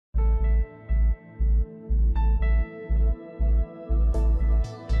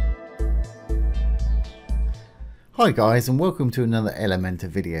Hi guys, and welcome to another Elementor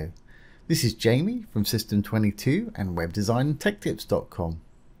video. This is Jamie from System22 and webdesignandtechtips.com.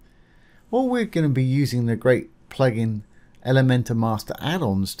 Well, we're going to be using the great plugin Elementor Master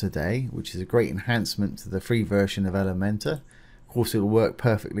Addons today, which is a great enhancement to the free version of Elementor. Of course, it'll work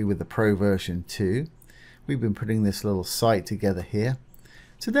perfectly with the Pro version too. We've been putting this little site together here.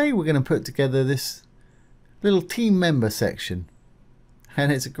 Today we're going to put together this little team member section. And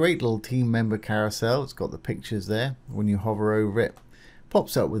it's a great little team member carousel. It's got the pictures there. When you hover over it,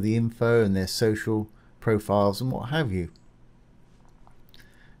 pops up with the info and their social profiles and what have you.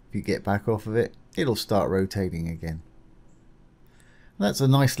 If you get back off of it, it'll start rotating again. And that's a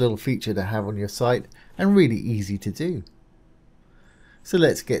nice little feature to have on your site and really easy to do. So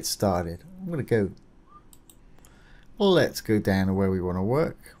let's get started. Let's go down to where we want to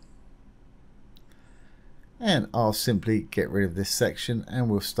work. And I'll simply get rid of this section and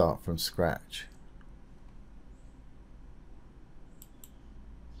we'll start from scratch.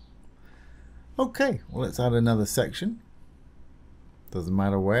 Okay, well, let's add another section. Doesn't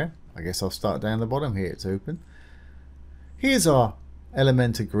matter where. I guess I'll start down the bottom here. It's open. Here's our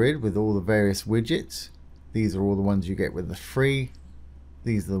Elementor Grid with all the various widgets. These are all the ones you get with the free.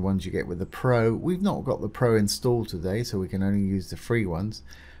 These are the ones you get with the Pro. We've not got the Pro installed today, so we can only use the free ones.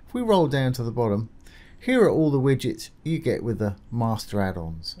 If we roll down to the bottom, here are all the widgets you get with the master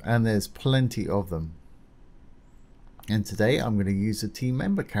add-ons, and there's plenty of them. And today I'm going to use the team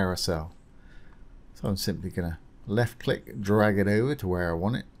member carousel. So I'm simply going to left click, drag it over to where I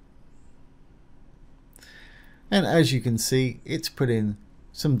want it. And as you can see, it's put in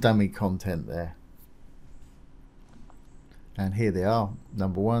some dummy content there. And here they are,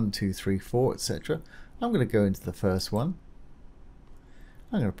 number 1, 2, 3, 4, etc. I'm going to go into the first one.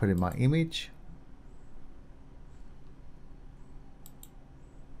 I'm going to put in my image.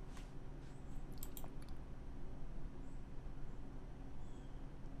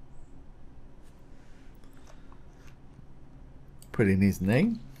 Put in his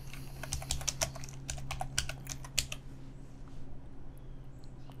name.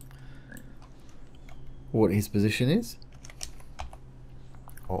 What his position is.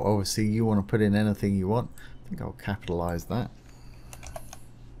 Or obviously you want to put in anything you want. I think I'll capitalize that.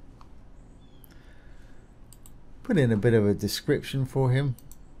 Put in a bit of a description for him.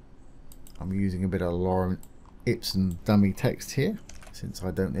 I'm using a bit of Lorem Ipsum dummy text here, since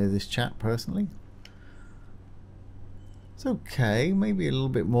I don't know this chap personally. It's okay, maybe a little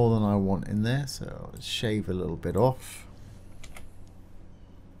bit more than I want in there, so I'll shave a little bit off.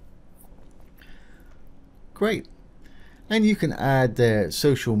 Great. And you can add their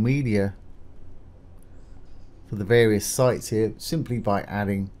social media for the various sites here simply by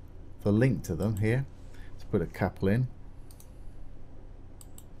adding the link to them here. Let's put a couple in.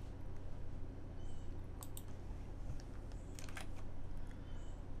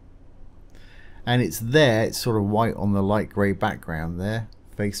 And it's there, it's sort of white on the light grey background there.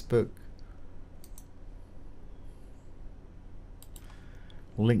 Facebook,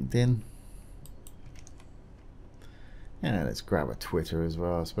 LinkedIn, and let's grab a Twitter as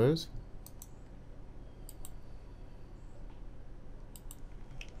well, I suppose.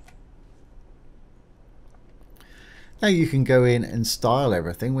 Now you can go in and style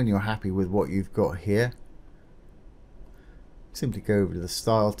everything when you're happy with what you've got here. Simply go over to the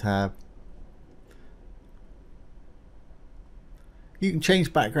Style tab. You can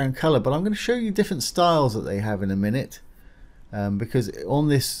change background color, but I'm going to show you different styles that they have in a minute, because on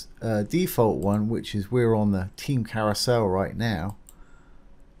this default one, which is we're on the team carousel right now,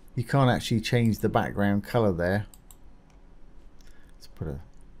 you can't actually change the background color there. Let's put a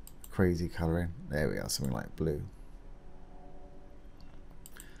crazy color in. There we are, something like blue.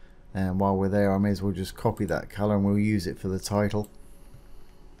 And while we're there, I may as well just copy that color and we'll use it for the title.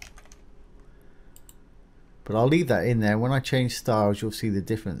 But I'll leave that in there. When I change styles, you'll see the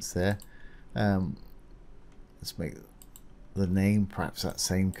difference there. Let's make the name perhaps that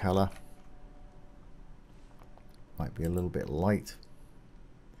same color. Might be a little bit light.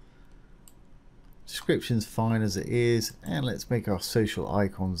 Description's fine as it is. And let's make our social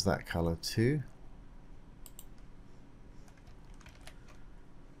icons that color too.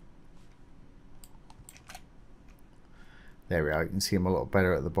 There we are. You can see them a lot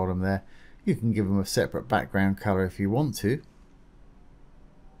better at the bottom there. You can give them a separate background color if you want to,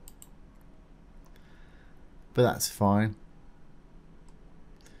 but that's fine.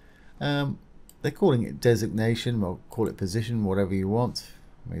 They're calling it designation. We'll call it position, whatever you want.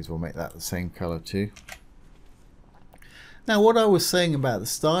 May as well make that the same color too. Now, what I was saying about the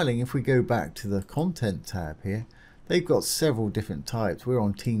styling, if we go back to the content tab here, they've got several different types. We're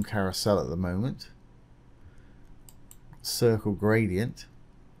on Team Carousel at the moment. circle gradient,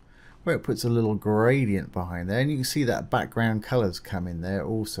 where it puts a little gradient behind there, and you can see that background colors come in there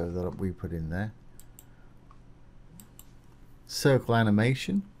also that we put in there. Circle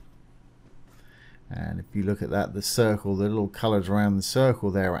animation, and if you look at that, the circle, the little colors around the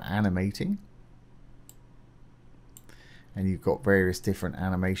circle there are animating, and you've got various different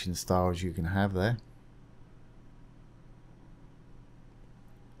animation styles you can have there.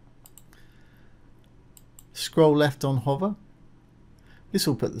 Scroll left on hover. This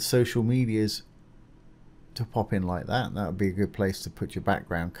will put the social medias to pop in like that. That would be a good place to put your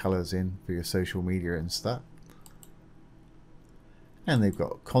background colors in for your social media and stuff. And they've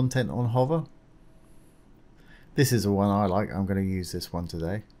got content on hover. This is the one I like. I'm going to use this one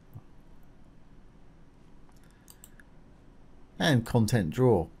today. And content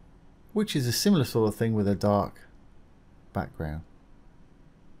draw, which is a similar sort of thing with a dark background.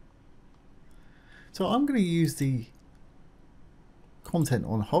 So I'm going to use the content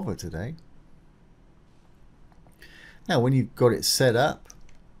on hover today. Now when you've got it set up,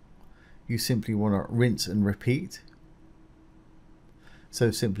 you simply want to rinse and repeat.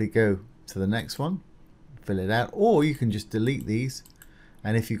 So simply go to the next one, fill it out, or you can just delete these,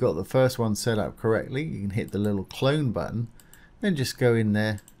 and if you've got the first one set up correctly, you can hit the little clone button, then just go in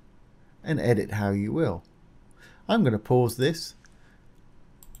there and edit how you will. I'm going to pause this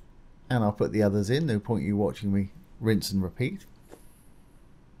and I'll put the others in. No point you watching me rinse and repeat.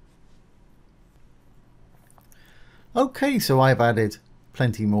 Okay, so I've added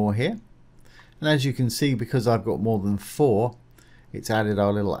plenty more here, and as you can see, because I've got more than 4, it's added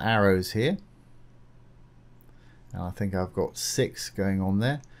our little arrows here, and I think I've got 6 going on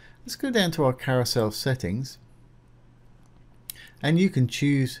there. Let's go down to our carousel settings, and you can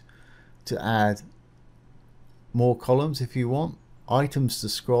choose to add more columns if you want. Items to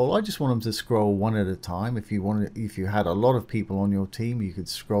scroll. I just want them to scroll one at a time. If you had a lot of people on your team, you could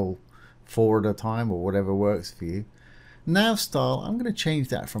scroll 4 at a time, or whatever works for you. Nav style, I'm going to change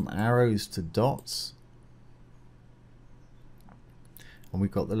that from arrows to dots. And we've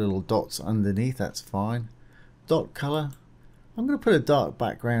got the little dots underneath, that's fine. Dot color, I'm going to put a dark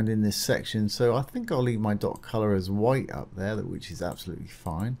background in this section, so I think I'll leave my dot color as white up there, which is absolutely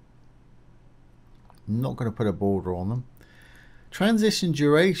fine. I'm not going to put a border on them. Transition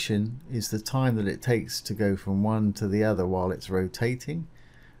duration is the time that it takes to go from one to the other while it's rotating.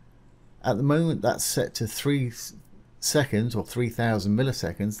 At the moment that's set to 3 seconds or 3000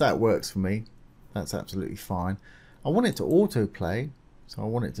 milliseconds. That works for me. That's absolutely fine. I want it to autoplay, so I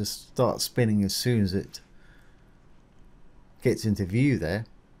want it to start spinning as soon as it gets into view there.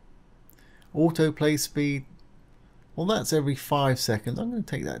 Autoplay speed, well, that's every 5 seconds. I'm going to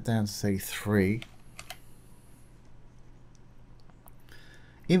take that down to say 3.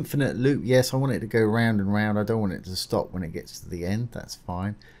 Infinite loop, yes, I want it to go round and round. I don't want it to stop when it gets to the end. That's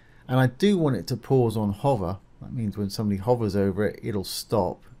fine. And I do want it to pause on hover. That means when somebody hovers over it, it'll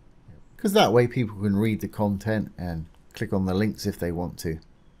stop, because that way people can read the content and click on the links if they want to.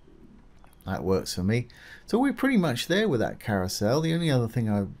 That works for me. So we're pretty much there with that carousel. The only other thing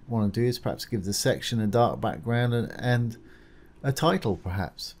I want to do is perhaps give the section a dark background and a title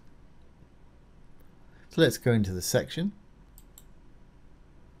perhaps. So let's go into the section,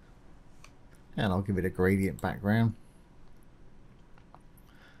 and I'll give it a gradient background.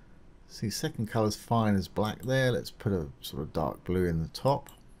 See, second color's fine as black there. Let's put a sort of dark blue in the top,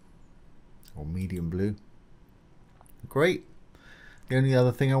 or medium blue. Great. The only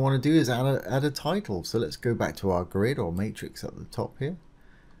other thing I want to do is add a title. So let's go back to our grid or matrix at the top here.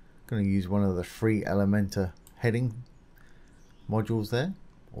 I'm going to use one of the free Elementor heading modules there,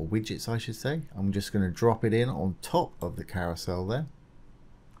 or widgets I should say. I'm just going to drop it in on top of the carousel there.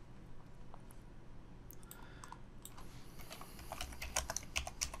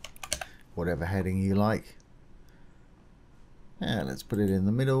 Whatever heading you like. And let's put it in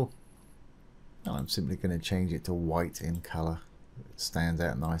the middle. And I'm simply going to change it to white in color. It stands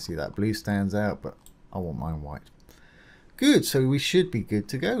out nicely. That blue stands out, but I want mine white. Good, so we should be good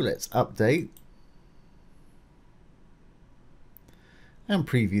to go. Let's update and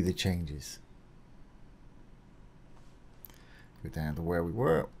preview the changes. Go down to where we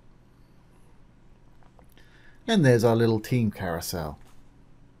were. And there's our little team carousel.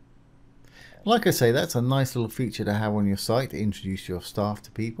 Like I say, that's a nice little feature to have on your site to introduce your staff to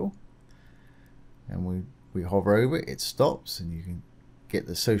people. And we hover over it, it stops, and you can get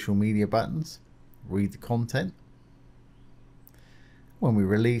the social media buttons, read the content. When we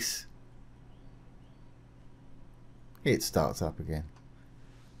release, it starts up again.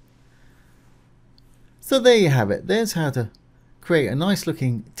 So there you have it. There's how to create a nice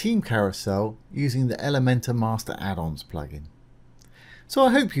looking team carousel using the Elementor Master Addons plugin. So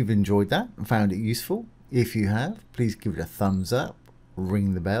I hope you've enjoyed that and found it useful. If you have, please give it a thumbs up,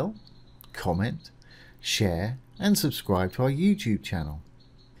 ring the bell, comment, share and subscribe to our YouTube channel.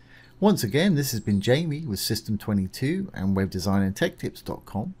 Once again, this has been Jamie with System22 and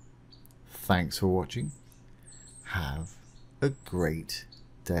WebDesignAndTechTips.com. Thanks for watching. Have a great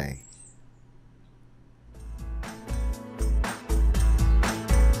day.